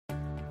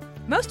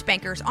Most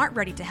bankers aren't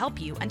ready to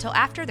help you until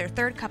after their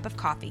third cup of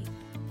coffee.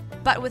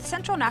 But with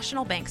Central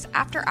National Bank's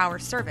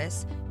after-hours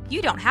service,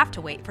 you don't have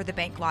to wait for the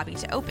bank lobby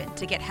to open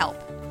to get help.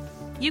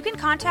 You can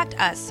contact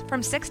us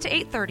from 6 to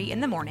 8:30 in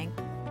the morning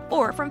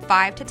or from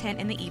 5 to 10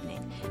 in the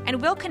evening,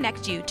 and we'll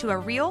connect you to a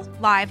real,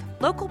 live,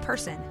 local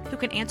person who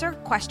can answer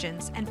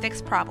questions and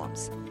fix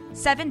problems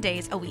 7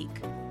 days a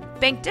week.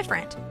 Bank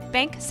different.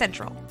 Bank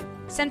Central.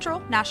 Central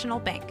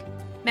National Bank.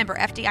 Member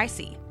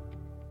FDIC.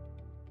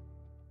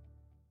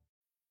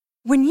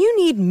 When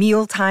you need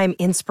mealtime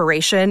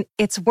inspiration,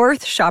 it's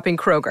worth shopping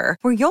Kroger,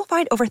 where you'll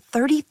find over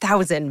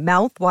 30,000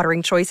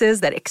 mouth-watering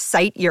choices that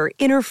excite your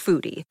inner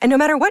foodie. And no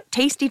matter what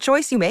tasty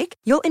choice you make,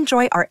 you'll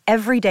enjoy our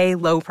everyday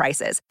low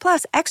prices,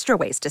 plus extra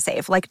ways to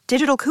save, like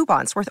digital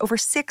coupons worth over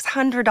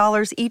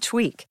 $600 each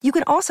week. You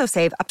can also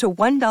save up to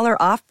 $1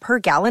 off per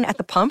gallon at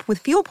the pump with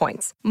fuel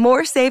points.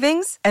 More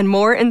savings and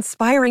more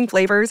inspiring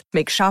flavors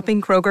make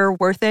shopping Kroger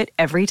worth it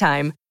every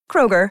time.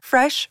 Kroger,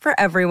 fresh for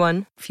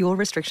everyone. Fuel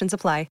restrictions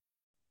apply.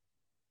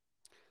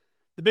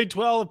 The Big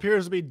 12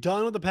 appears to be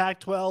done with the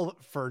Pac-12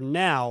 for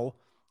now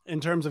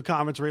in terms of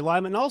conference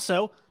realignment. And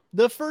also,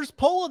 the first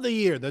poll of the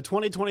year, the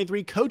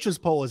 2023 Coaches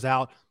Poll, is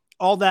out.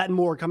 All that and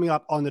more coming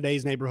up on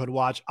today's Neighborhood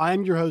Watch. I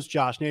am your host,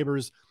 Josh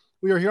Neighbors.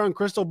 We are here on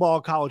Crystal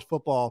Ball College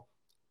Football,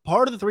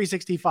 part of the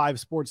 365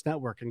 Sports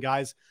Network. And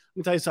guys, let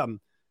me tell you something.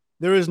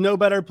 There is no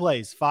better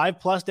place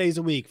 5+ days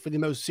a week for the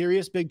most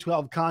serious Big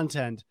 12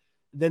 content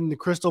than the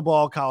Crystal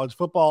Ball College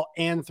Football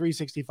and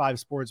 365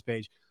 Sports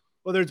page.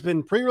 Whether it's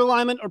been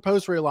pre-realignment or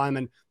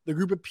post-realignment, the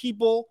group of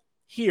people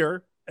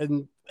here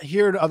and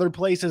here at other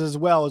places as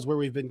well as where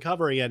we've been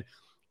covering it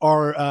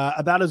are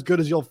about as good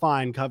as you'll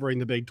find covering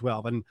the Big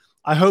 12. And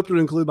I hope to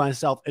include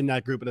myself in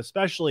that group, and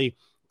especially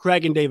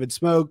Craig and David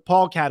Smoke,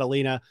 Paul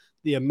Catalina,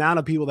 the amount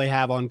of people they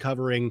have on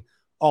covering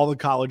all the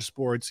college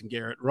sports, and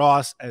Garrett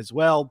Ross as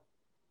well.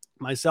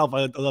 Myself,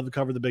 I love to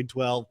cover the Big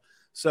 12.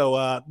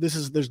 So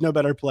there's no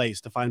better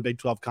place to find Big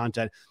 12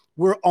 content.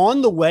 We're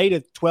on the way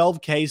to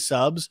 12K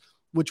subs,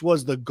 which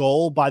was the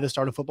goal by the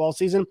start of football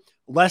season,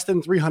 less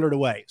than 300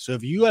 away. So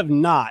if you have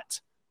not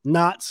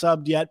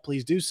subbed yet,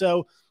 please do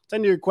so.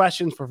 Send your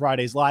questions for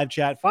Friday's live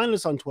chat. Find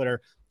us on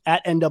Twitter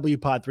at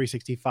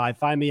NWPod365.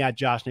 Find me at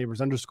Josh Neighbors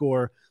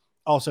 _.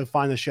 Also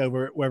find the show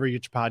wherever you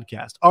get your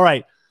podcast. All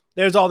right,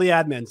 there's all the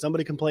admin.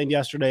 Somebody complained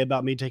yesterday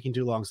about me taking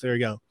too long. So there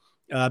you go.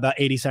 About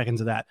 80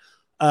 seconds of that.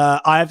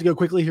 I have to go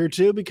quickly here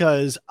too,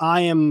 because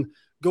I am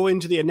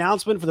going to the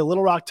announcement for the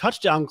Little Rock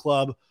Touchdown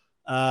Club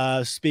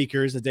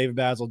speakers that David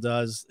Basil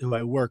does, who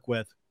I work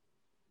with,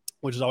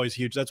 which is always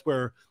huge. That's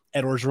where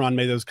Ed Orgeron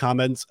made those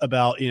comments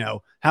about,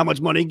 how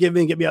much money give me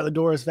and get me out the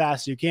door as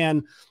fast as you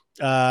can.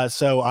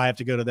 So I have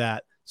to go to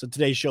that. So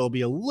today's show will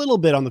be a little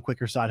bit on the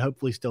quicker side,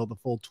 hopefully still the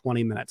full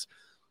 20 minutes.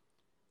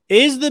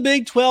 Is the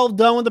Big 12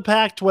 done with the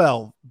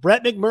Pac-12?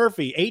 Brett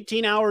McMurphy,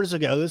 18 hours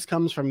ago. This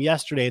comes from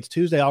yesterday. It's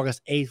Tuesday,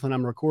 August 8th when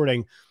I'm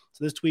recording.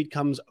 So this tweet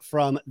comes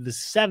from the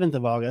 7th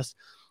of August.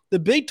 The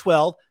Big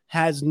 12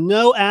 has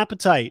no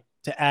appetite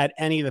to add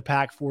any of the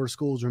Pac-4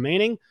 schools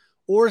remaining,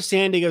 or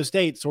San Diego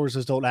State,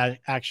 sources told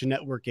Action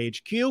Network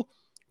HQ.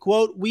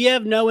 Quote, "We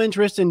have no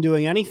interest in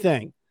doing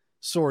anything,"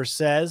 source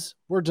says.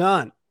 "We're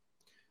done."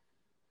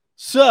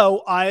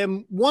 So I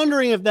am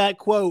wondering if that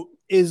quote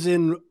is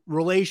in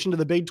relation to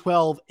the Big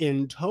 12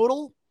 in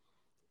total,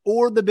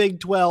 or the Big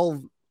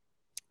 12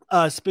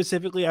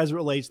 specifically as it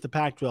relates to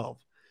Pac-12.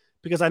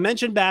 Because I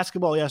mentioned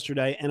basketball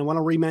yesterday, and I want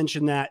to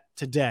re-mention that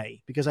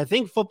today, because I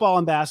think football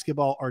and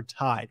basketball are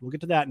tied. We'll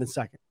get to that in a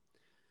second.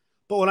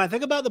 But when I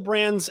think about the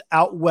brands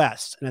out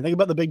west, and I think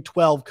about the Big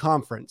 12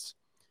 conference,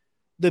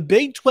 the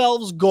Big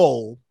 12's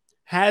goal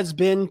has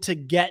been to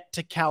get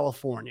to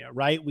California,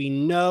 right? We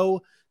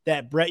know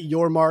that Brett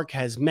Yormark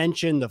has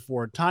mentioned the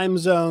 4 time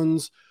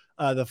zones,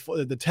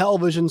 the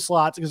television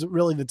slots, because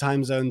really the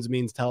time zones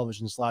means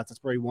television slots.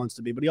 That's where he wants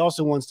to be. But he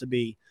also wants to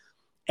be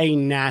a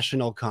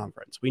national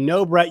conference. We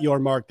know Brett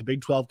Yormark, the Big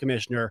 12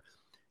 commissioner,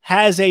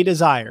 has a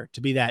desire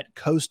to be that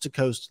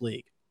coast-to-coast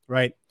league,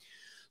 right?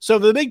 So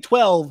for the Big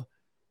 12,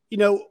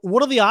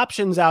 what are the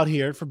options out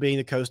here for being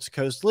the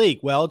coast-to-coast league?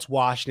 Well, it's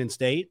Washington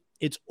State,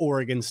 it's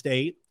Oregon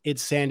State,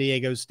 it's San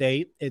Diego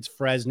State, it's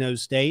Fresno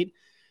State,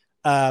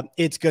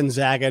 it's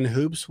Gonzaga and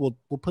hoops. We'll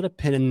put a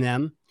pin in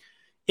them.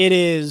 It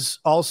is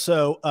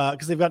also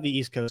because they've got the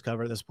East Coast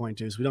covered at this point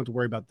too, so we don't have to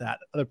worry about that.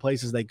 Other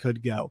places they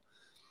could go.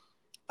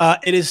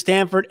 It is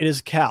Stanford. It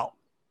is Cal.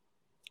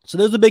 So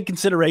those are the big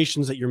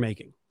considerations that you're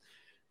making.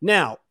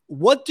 Now,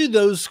 what do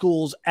those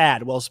schools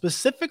add? Well,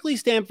 specifically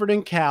Stanford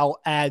and Cal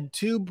add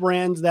 2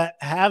 brands that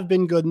have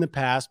been good in the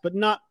past, but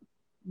not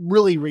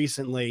really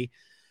recently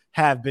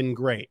have been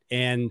great.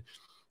 And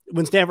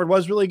when Stanford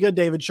was really good,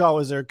 David Shaw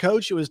was their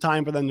coach. It was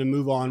time for them to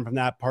move on from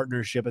that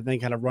partnership and then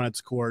kind of run its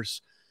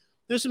course.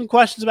 There's some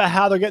questions about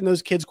how they're getting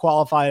those kids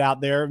qualified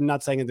out there. I'm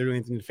not saying that they're doing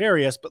anything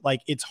nefarious, but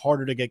it's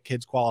harder to get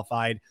kids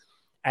qualified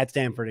at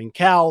Stanford and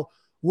Cal.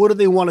 What do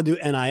they want to do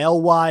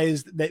NIL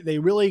wise? They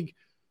really,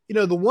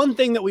 the one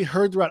thing that we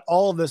heard throughout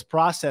all of this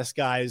process,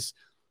 guys,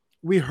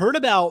 we heard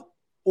about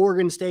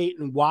Oregon State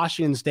and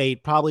Washington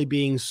State probably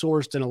being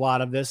sourced in a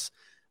lot of this.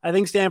 I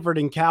think Stanford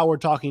and Cal were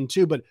talking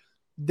too, but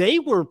they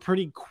were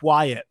pretty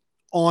quiet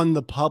on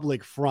the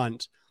public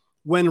front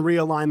when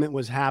realignment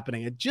was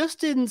happening. It just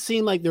didn't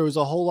seem like there was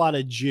a whole lot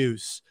of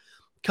juice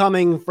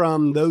coming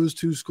from those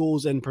two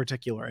schools in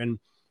particular. And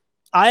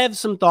I have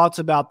some thoughts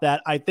about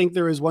that. I think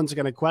there is once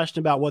again a question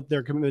about what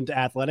their commitment to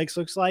athletics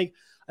looks like.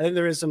 I think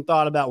there is some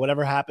thought about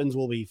whatever happens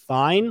will be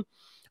fine.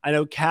 I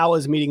know Cal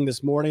is meeting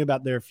this morning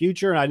about their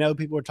future, and I know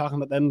people are talking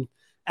about them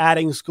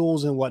adding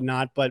schools and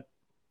whatnot, but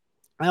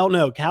I don't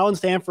know. Cal and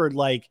Stanford,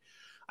 like,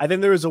 I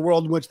think there is a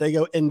world in which they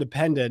go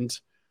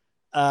independent,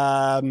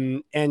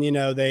 and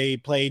they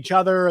play each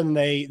other, and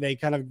they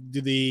kind of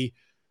do the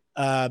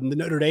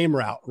Notre Dame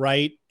route,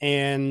 right?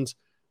 And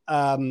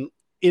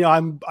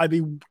I'd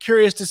be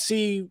curious to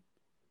see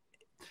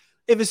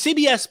if a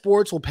CBS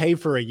Sports will pay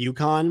for a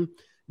UConn.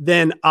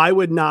 Then I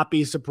would not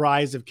be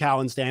surprised if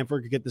Cal and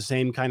Stanford could get the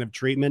same kind of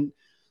treatment.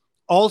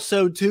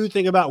 Also, too,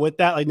 think about with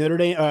that, like Notre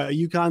Dame,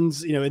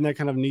 UConn's, in that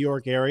kind of New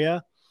York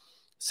area.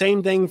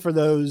 Same thing for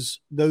those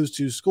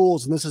two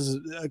schools. And this is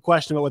a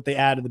question about what they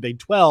add to the Big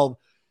 12.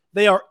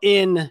 They are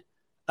in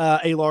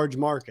a large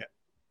market.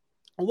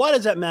 Why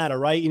does that matter,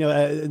 right?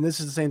 And this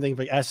is the same thing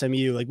for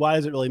SMU. Like, why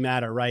does it really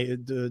matter, right?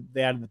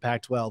 They added the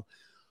Pac-12.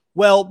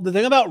 Well, the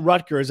thing about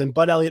Rutgers, and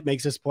Bud Elliott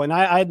makes this point,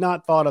 I had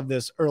not thought of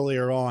this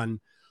earlier on.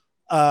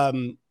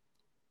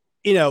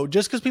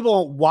 Just because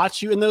people don't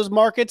watch you in those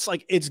markets,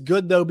 like, it's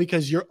good though,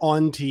 because you're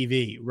on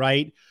TV,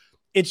 right?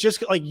 It's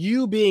just like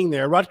you being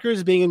there.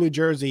 Rutgers being in New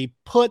Jersey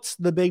puts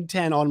the Big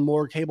Ten on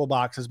more cable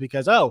boxes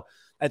because,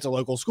 that's a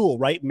local school,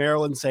 right?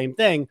 Maryland, same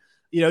thing.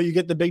 You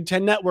get the Big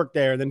Ten network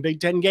there, then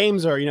Big Ten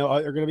games are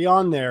going to be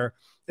on there.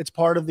 It's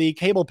part of the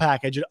cable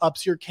package. It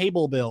ups your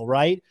cable bill,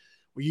 right?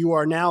 You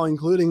are now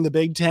including the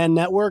Big Ten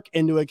network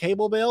into a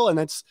cable bill, and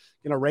that's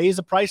going to raise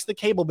the price of the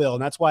cable bill.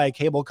 And that's why a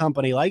cable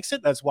company likes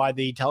it. That's why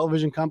the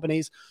television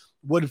companies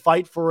would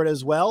fight for it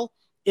as well.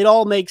 It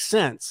all makes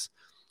sense.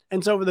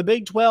 And so for the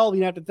Big 12,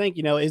 you have to think,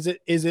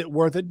 is it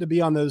worth it to be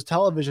on those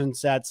television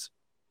sets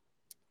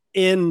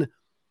in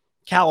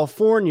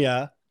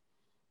California?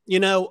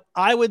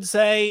 I would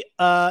say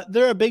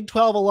there are Big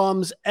 12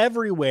 alums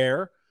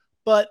everywhere,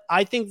 but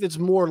I think it's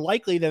more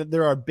likely that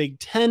there are Big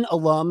 10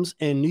 alums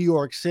in New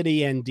York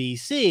City and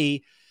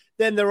DC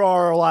than there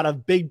are a lot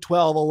of Big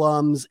 12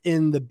 alums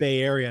in the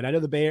Bay Area. And I know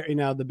the Bay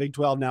Area, the Big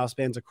 12 now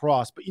spans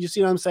across, but you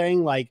see what I'm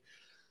saying? Like,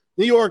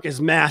 New York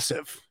is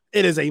massive.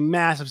 It is a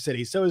massive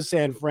city. So is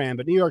San Fran,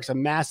 but New York's a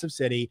massive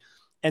city.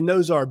 And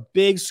those are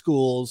big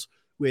schools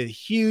with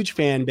huge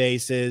fan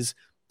bases.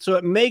 So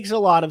it makes a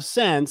lot of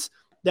sense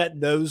that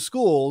those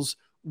schools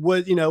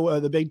would,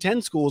 the Big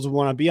Ten schools would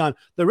want to be on.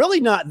 They're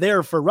really not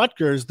there for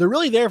Rutgers. They're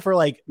really there for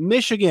like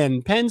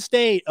Michigan, Penn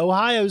State,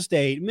 Ohio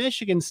State,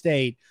 Michigan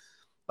State.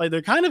 Like,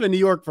 they're kind of in New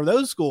York for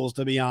those schools,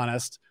 to be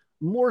honest,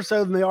 more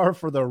so than they are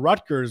for the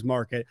Rutgers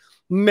market.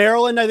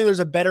 Maryland, I think there's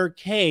a better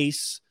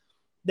case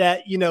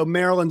that,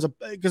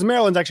 because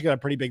Maryland's actually got a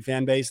pretty big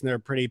fan base and they're a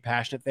pretty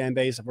passionate fan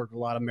base. I've worked with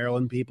a lot of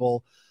Maryland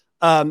people.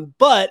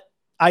 But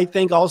I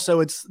think also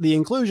it's the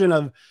inclusion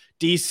of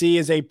DC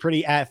is a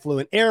pretty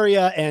affluent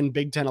area, and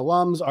Big Ten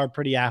alums are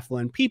pretty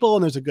affluent people.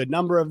 And there's a good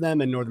number of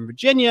them in Northern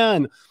Virginia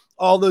and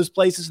all those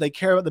places. They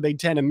care about the Big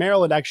Ten, and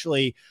Maryland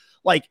actually,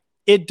 like,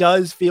 it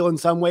does feel in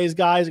some ways,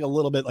 guys, like a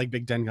little bit like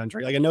Big Ten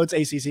country. Like, I know it's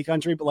ACC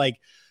country, but like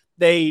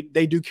they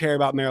do care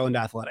about Maryland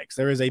athletics.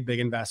 There is a big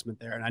investment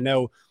there. And I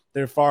know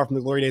they're far from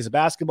the glory days of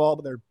basketball,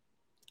 but they're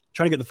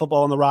trying to get the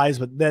football on the rise,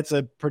 but that's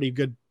a pretty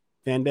good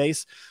fan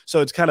base.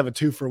 So it's kind of a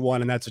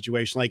 2-for-1 in that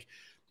situation. Like,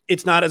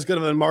 it's not as good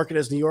of a market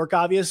as New York,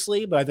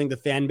 obviously, but I think the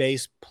fan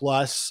base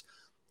plus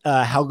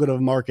how good of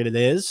a market it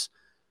is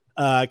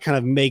kind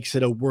of makes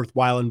it a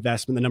worthwhile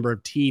investment, the number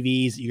of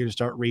TVs that you're going to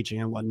start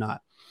reaching and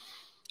whatnot.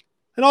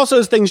 And also,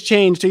 as things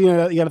change, too, you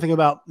got to think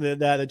about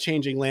the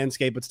changing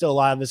landscape, but still a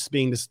lot of this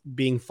is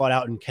being fought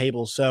out in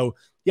cable. So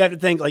you have to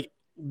think, like,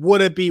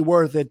 would it be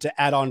worth it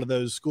to add on to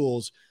those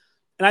schools?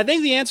 And I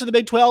think the answer the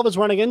Big 12 is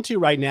running into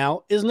right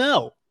now is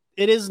no.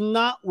 It is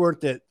not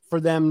worth it for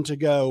them to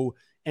go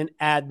and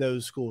add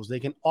those schools.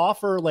 They can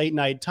offer late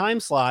night time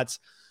slots,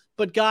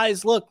 but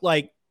guys, look,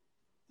 like,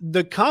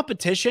 the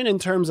competition in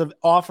terms of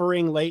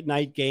offering late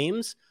night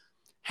games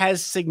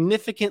has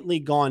significantly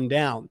gone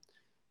down.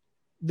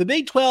 The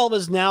Big 12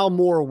 is now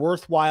more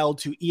worthwhile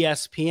to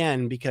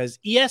ESPN because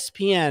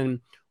ESPN,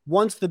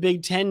 once the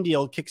Big 10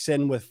 deal kicks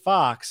in with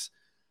Fox,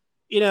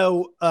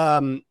 they're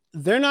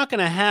not going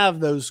to have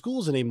those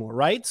schools anymore,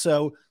 right?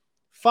 So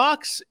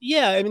Fox,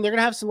 they're going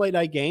to have some late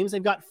night games.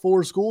 They've got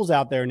 4 schools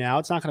out there now.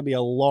 It's not going to be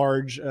a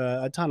large,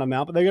 a ton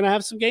amount, but they're going to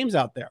have some games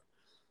out there.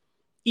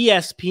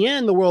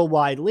 ESPN, the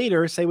worldwide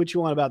leader, say what you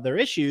want about their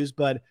issues,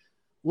 but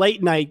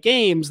late night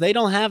games, they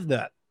don't have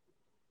that.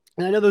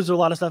 And I know there's a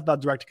lot of stuff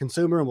about direct to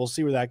consumer, and we'll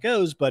see where that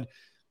goes, but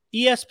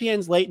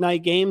ESPN's late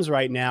night games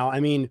right now, I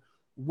mean,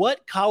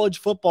 what college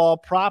football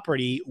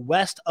property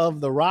west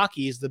of the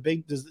Rockies,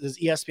 does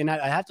ESPN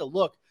have? I have to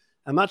look.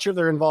 I'm not sure if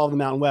they're involved in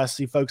the Mountain West.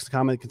 See, folks in the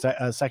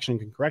comment section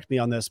can correct me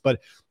on this, but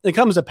when it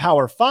comes to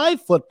Power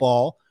 5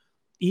 football,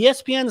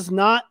 ESPN's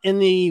not in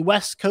the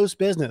West Coast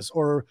business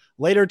or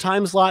later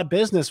time slot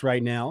business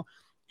right now.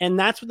 And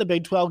that's what the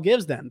Big 12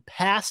 gives them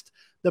past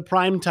the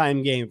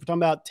primetime game. We're talking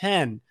about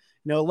 10,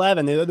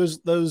 11.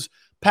 Those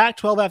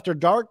Pac-12 after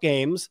dark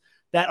games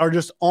that are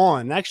just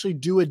on actually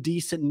do a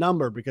decent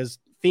number because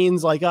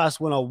fiends like us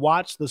want to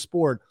watch the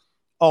sport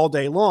all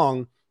day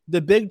long.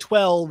 The Big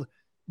 12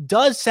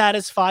 does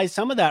satisfy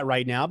some of that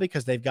right now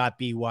because they've got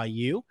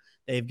BYU,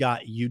 they've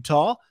got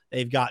Utah,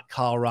 they've got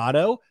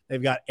Colorado,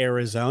 they've got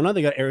Arizona,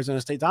 they got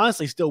Arizona State. It's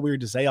honestly still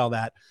weird to say all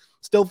that.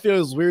 Still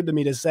feels weird to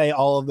me to say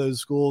all of those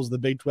schools the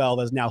Big 12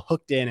 has now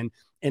hooked in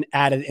and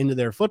added into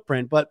their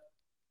footprint. But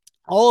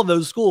all of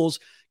those schools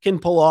can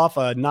pull off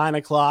a 9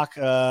 o'clock,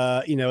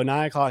 9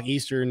 o'clock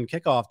Eastern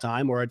kickoff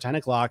time or a 10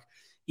 o'clock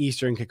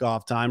Eastern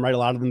kickoff time, right? A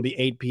lot of them be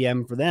 8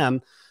 p.m. for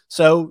them.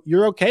 So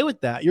you're okay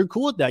with that. You're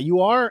cool with that. You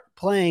are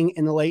playing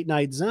in the late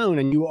night zone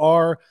and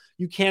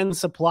you can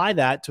supply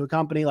that to a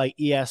company like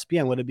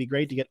ESPN. Would it be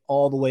great to get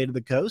all the way to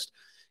the coast?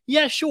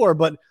 Yeah, sure.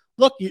 But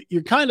look,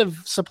 you're kind of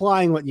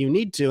supplying what you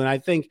need to. And I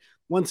think,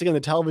 once again, the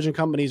television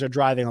companies are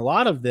driving a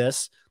lot of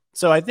this.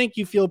 So I think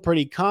you feel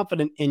pretty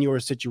confident in your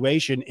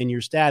situation, in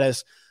your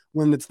status,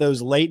 when it's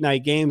those late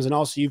night games. And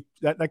also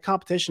that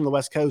competition on the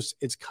West Coast,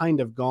 it's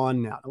kind of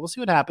gone now. We'll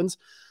see what happens.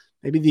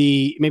 Maybe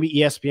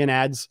ESPN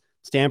adds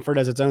Stanford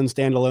as its own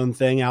standalone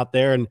thing out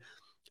there. And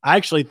I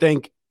actually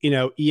think,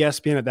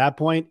 ESPN at that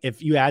point,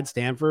 if you add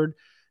Stanford,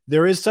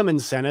 there is some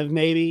incentive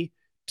maybe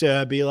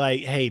to be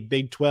like, hey,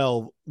 Big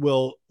 12,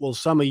 will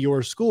some of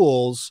your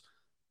schools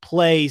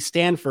play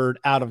Stanford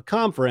out of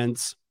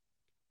conference,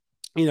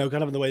 kind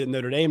of in the way that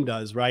Notre Dame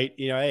does, right?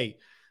 Hey,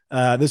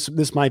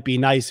 this might be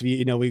nice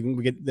if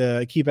we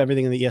get keep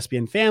everything in the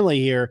ESPN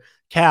family here.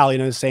 Cal,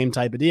 the same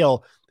type of deal.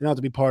 They don't have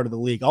to be part of the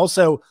league.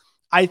 Also,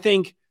 I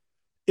think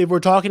if we're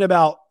talking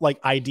about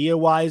like idea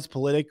wise,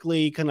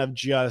 politically, kind of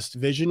just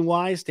vision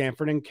wise,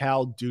 Stanford and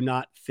Cal do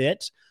not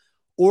fit.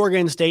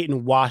 Oregon State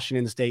and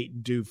Washington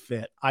State do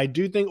fit. I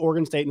do think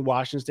Oregon State and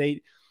Washington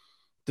State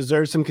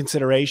deserve some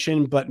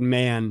consideration, but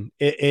man,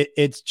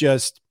 it's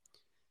just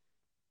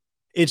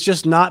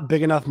not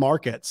big enough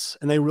markets,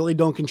 and they really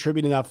don't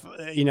contribute enough.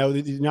 They're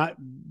not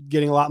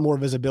getting a lot more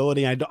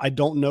visibility. I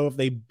don't know if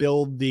they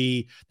build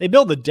the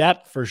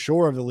depth for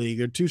sure of the league.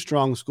 They're two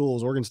strong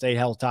schools. Oregon State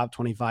held top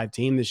 25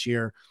 team this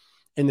year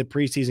in the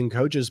preseason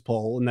coaches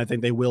poll, and I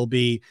think they will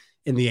be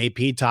in the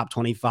AP top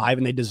 25,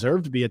 and they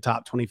deserve to be a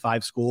top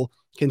 25 school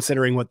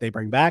considering what they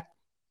bring back,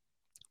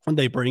 what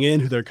they bring in,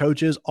 who their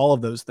coach is, all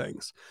of those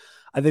things.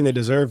 I think they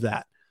deserve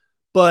that.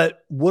 But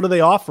what do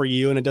they offer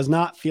you? And it does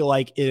not feel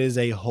like it is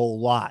a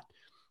whole lot.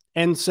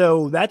 And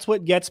so that's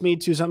what gets me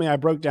to something I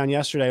broke down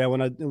yesterday. I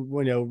want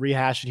to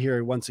rehash it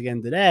here once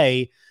again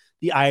today.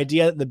 The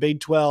idea that the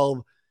Big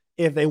 12,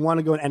 if they want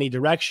to go in any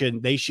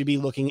direction, they should be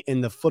looking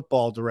in the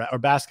football or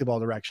basketball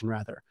direction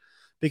rather.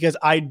 Because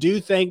I do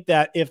think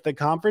that if the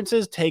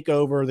conferences take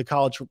over the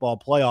college football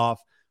playoff,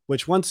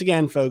 which once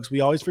again, folks,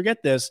 we always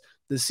forget this,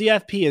 the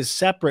CFP is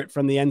separate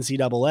from the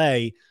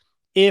NCAA.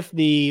 If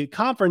the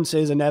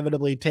conferences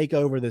inevitably take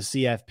over the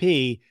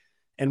CFP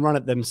and run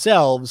it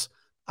themselves,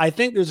 I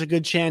think there's a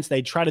good chance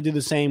they try to do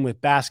the same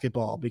with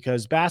basketball,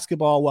 because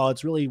basketball, while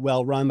it's really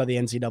well run by the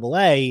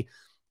NCAA,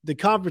 the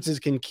conferences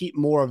can keep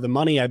more of the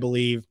money, I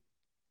believe.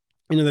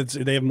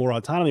 They have more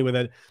autonomy with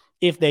it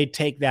if they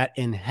take that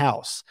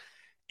in-house.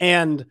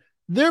 And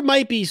there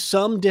might be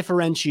some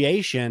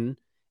differentiation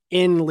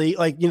in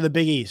the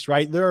Big East,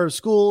 right? There are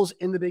schools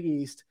in the Big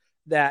East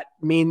that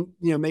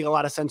make a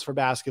lot of sense for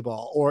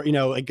basketball, or,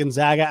 like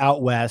Gonzaga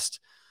out West.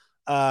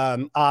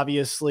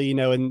 Obviously,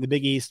 in the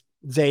Big East,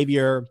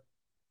 Xavier,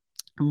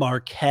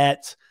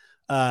 Marquette,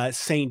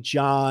 St.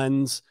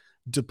 John's,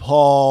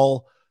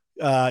 DePaul,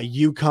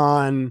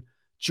 UConn,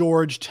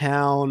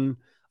 Georgetown.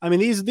 I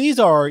mean, these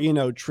are,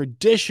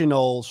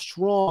 traditional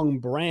strong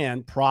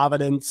brand,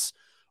 Providence,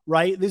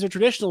 right? These are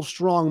traditional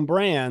strong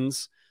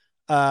brands.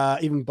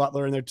 Even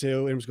Butler in there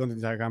too. I'm just going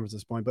through the entire conference at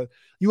this point, but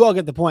you all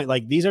get the point.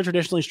 Like, these are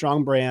traditionally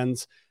strong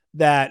brands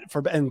that,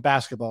 for and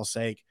basketball's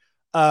sake,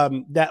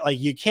 that like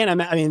you can't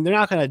imagine. I mean, they're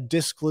not going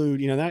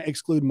to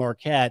exclude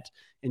Marquette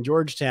and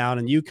Georgetown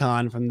and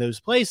UConn from those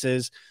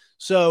places.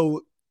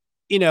 So,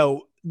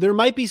 there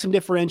might be some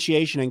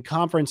differentiation in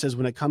conferences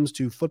when it comes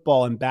to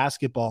football and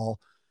basketball.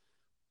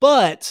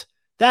 But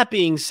that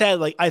being said,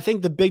 like, I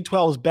think the Big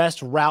 12's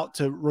best route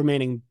to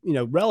remaining,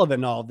 relevant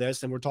in all of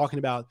this, and we're talking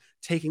about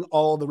taking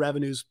all the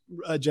revenues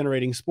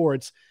generating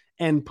sports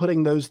and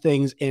putting those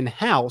things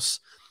in-house.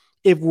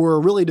 If we're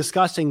really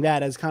discussing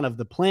that as kind of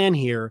the plan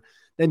here,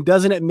 then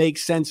doesn't it make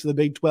sense for the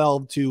Big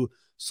 12 to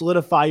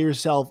solidify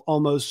yourself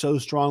almost so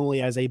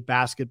strongly as a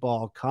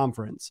basketball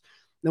conference?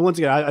 Now, once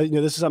again,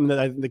 this is something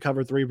that the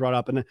Cover 3 brought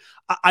up, and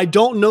I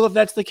don't know if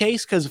that's the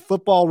case, because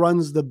football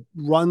runs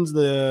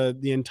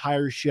the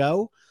entire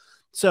show.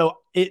 So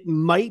it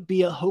might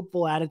be a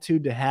hopeful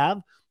attitude to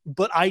have,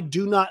 but I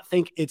do not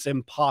think it's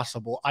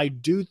impossible. I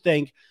do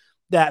think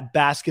that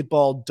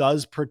basketball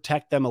does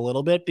protect them a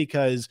little bit,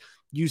 because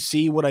you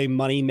see what a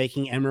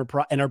money-making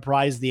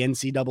enterprise the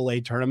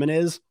NCAA tournament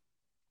is.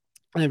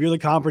 And if you're the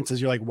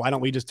conferences, you're like, why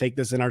don't we just take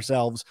this in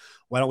ourselves?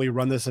 Why don't we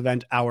run this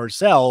event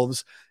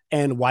ourselves?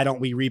 And why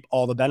don't we reap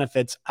all the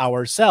benefits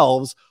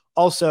ourselves?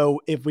 Also,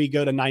 if we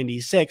go to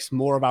 96,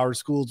 more of our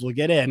schools will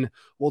get in.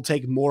 We'll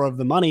take more of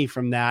the money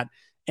from that,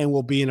 and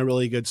we'll be in a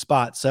really good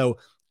spot. So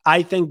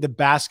I think the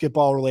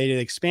basketball related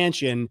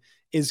expansion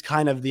is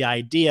kind of the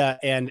idea,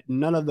 and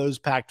none of those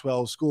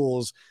Pac-12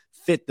 schools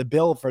fit the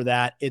bill for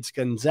that. It's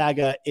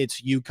Gonzaga,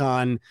 it's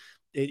UConn.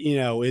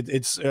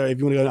 It's if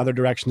you want to go in other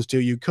directions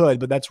too, you could,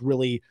 but that's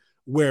really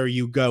where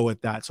you go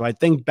with that. So I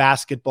think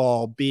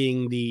basketball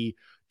being the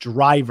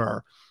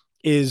driver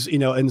is,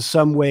 in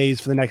some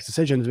ways for the next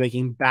decision is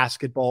making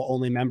basketball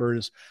only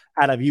members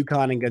out of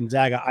UConn and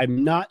Gonzaga.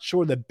 I'm not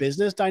sure the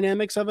business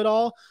dynamics of it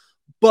all,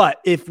 but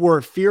if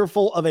we're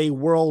fearful of a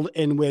world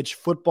in which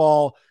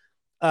football,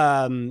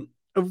 if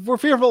we're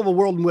fearful of a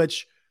world in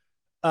which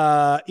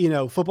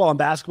football and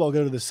basketball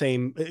go to the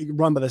same,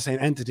 run by the same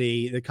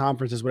entity, the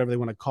conferences, whatever they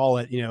want to call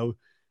it,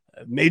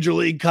 Major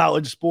League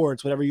College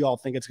Sports, whatever you all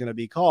think it's going to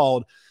be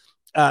called,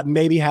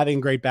 maybe having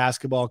great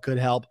basketball could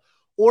help.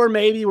 Or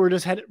maybe we're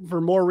just headed for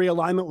more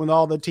realignment when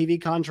all the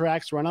TV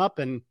contracts run up.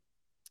 And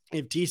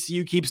if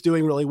TCU keeps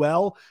doing really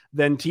well,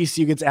 then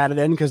TCU gets added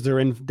in because they're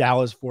in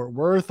Dallas, Fort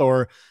Worth,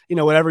 or,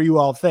 whatever you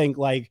all think,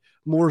 like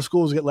more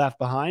schools get left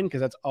behind because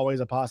that's always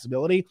a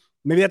possibility.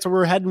 Maybe that's where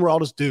we're heading. We're all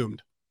just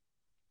doomed.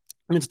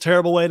 And it's a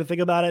terrible way to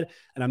think about it.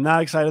 And I'm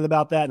not excited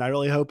about that. And I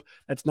really hope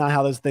that's not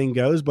how this thing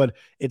goes, but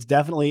it's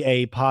definitely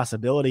a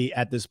possibility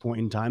at this point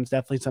in time. It's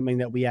definitely something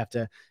that we have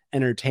to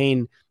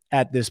entertain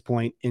at this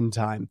point in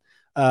time.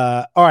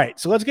 All right.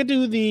 So let's get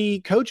to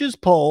the coaches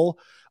poll,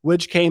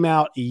 which came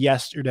out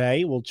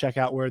yesterday. We'll check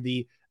out where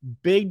the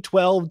Big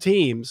 12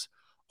 teams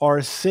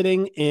are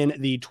sitting in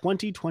the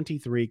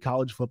 2023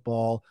 college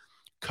football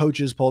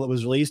coaches poll that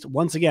was released.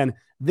 Once again,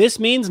 this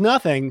means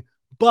nothing,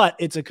 but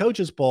it's a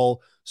coaches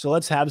poll. So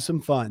let's have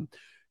some fun.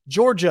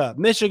 Georgia,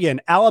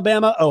 Michigan,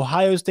 Alabama,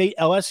 Ohio State,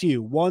 LSU,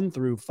 1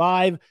 through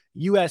 5,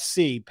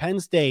 USC, Penn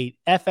State,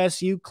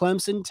 FSU,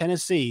 Clemson,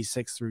 Tennessee,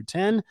 6 through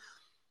 10,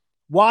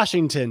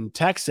 Washington,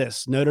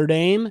 Texas, Notre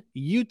Dame,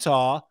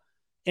 Utah,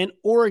 and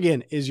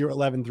Oregon is your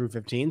 11 through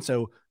 15.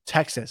 So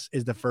Texas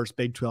is the first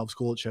Big 12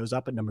 school that shows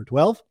up at number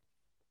 12.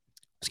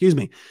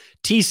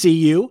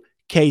 TCU,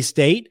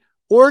 K-State,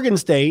 Oregon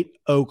State,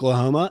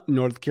 Oklahoma,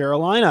 North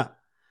Carolina.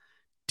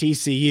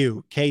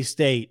 TCU,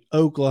 K-State,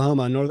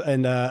 Oklahoma,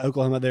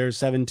 Oklahoma, there's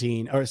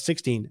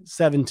 16,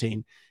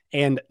 17,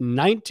 and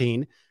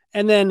 19.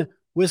 And then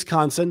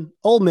Wisconsin,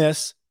 Ole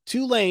Miss,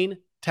 Tulane,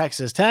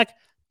 Texas Tech,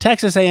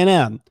 Texas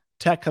A&M.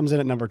 Tech comes in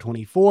at number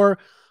 24.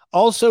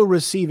 Also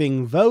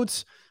receiving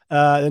votes,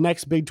 the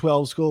next Big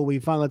 12 school we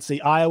find, let's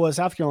see, Iowa,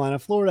 South Carolina,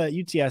 Florida,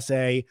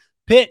 UTSA,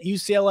 Pitt,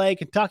 UCLA,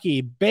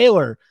 Kentucky,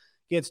 Baylor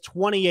gets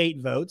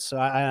 28 votes. So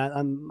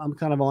I'm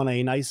kind of on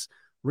a nice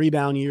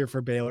rebound year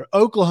for Baylor.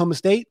 Oklahoma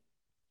State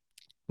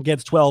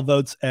gets 12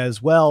 votes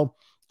as well.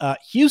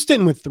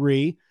 Houston with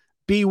 3,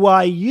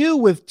 BYU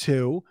with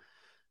 2,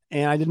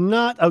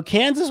 and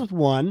Kansas with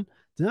 1.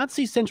 Did not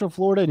see Central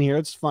Florida in here.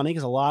 It's funny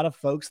because a lot of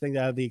folks think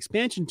that of the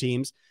expansion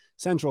teams,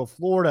 Central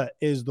Florida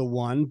is the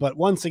one. But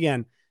once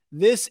again,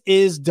 this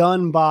is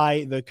done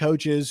by the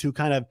coaches who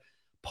kind of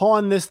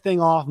pawn this thing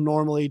off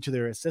normally to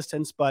their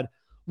assistants. But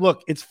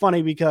look, it's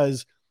funny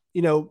because,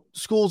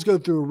 schools go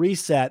through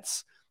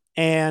resets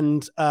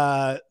and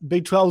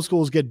Big 12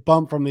 schools get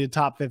bumped from the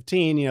top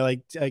 15,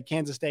 like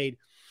Kansas State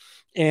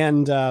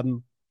and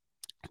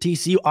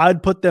TCU.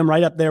 I'd put them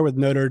right up there with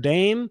Notre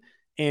Dame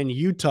and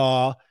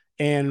Utah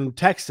and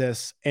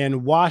Texas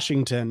and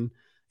Washington,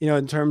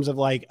 in terms of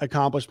like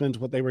accomplishments,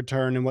 what they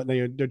return and what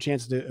their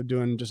chances of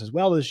doing just as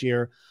well this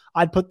year.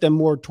 I'd put them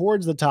more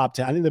towards the top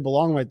 10. I think they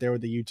belong right there with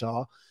the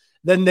Utah.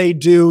 Then they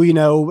do,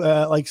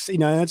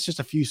 that's just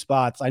a few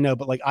spots. I know,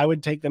 but like I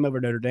would take them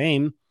over Notre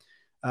Dame.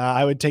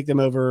 I would take them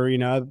over,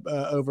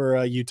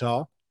 over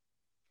Utah.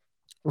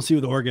 We'll see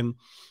with Oregon.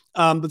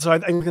 But so I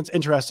think it's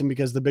interesting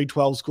because the Big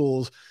 12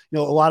 schools, a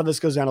lot of this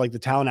goes down to like the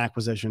talent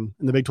acquisition,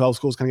 and the Big 12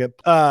 schools kind of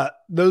get,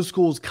 those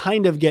schools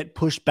kind of get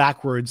pushed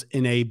backwards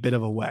in a bit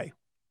of a way.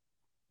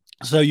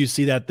 So you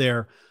see that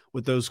there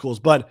with those schools,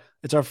 but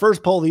it's our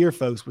first poll of the year,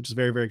 folks, which is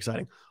very, very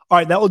exciting. All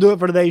right. That will do it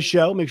for today's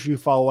show. Make sure you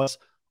follow us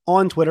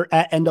on Twitter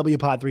at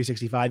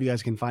NWPod365. You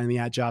guys can find me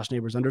at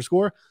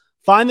JoshNeighbors_.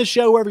 Find the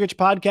show wherever you get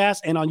your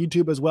podcasts and on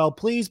YouTube as well.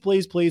 Please,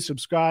 please, please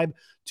subscribe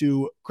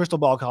to Crystal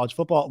Ball College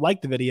Football.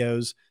 Like the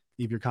videos.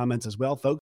 Leave your comments as well, folks.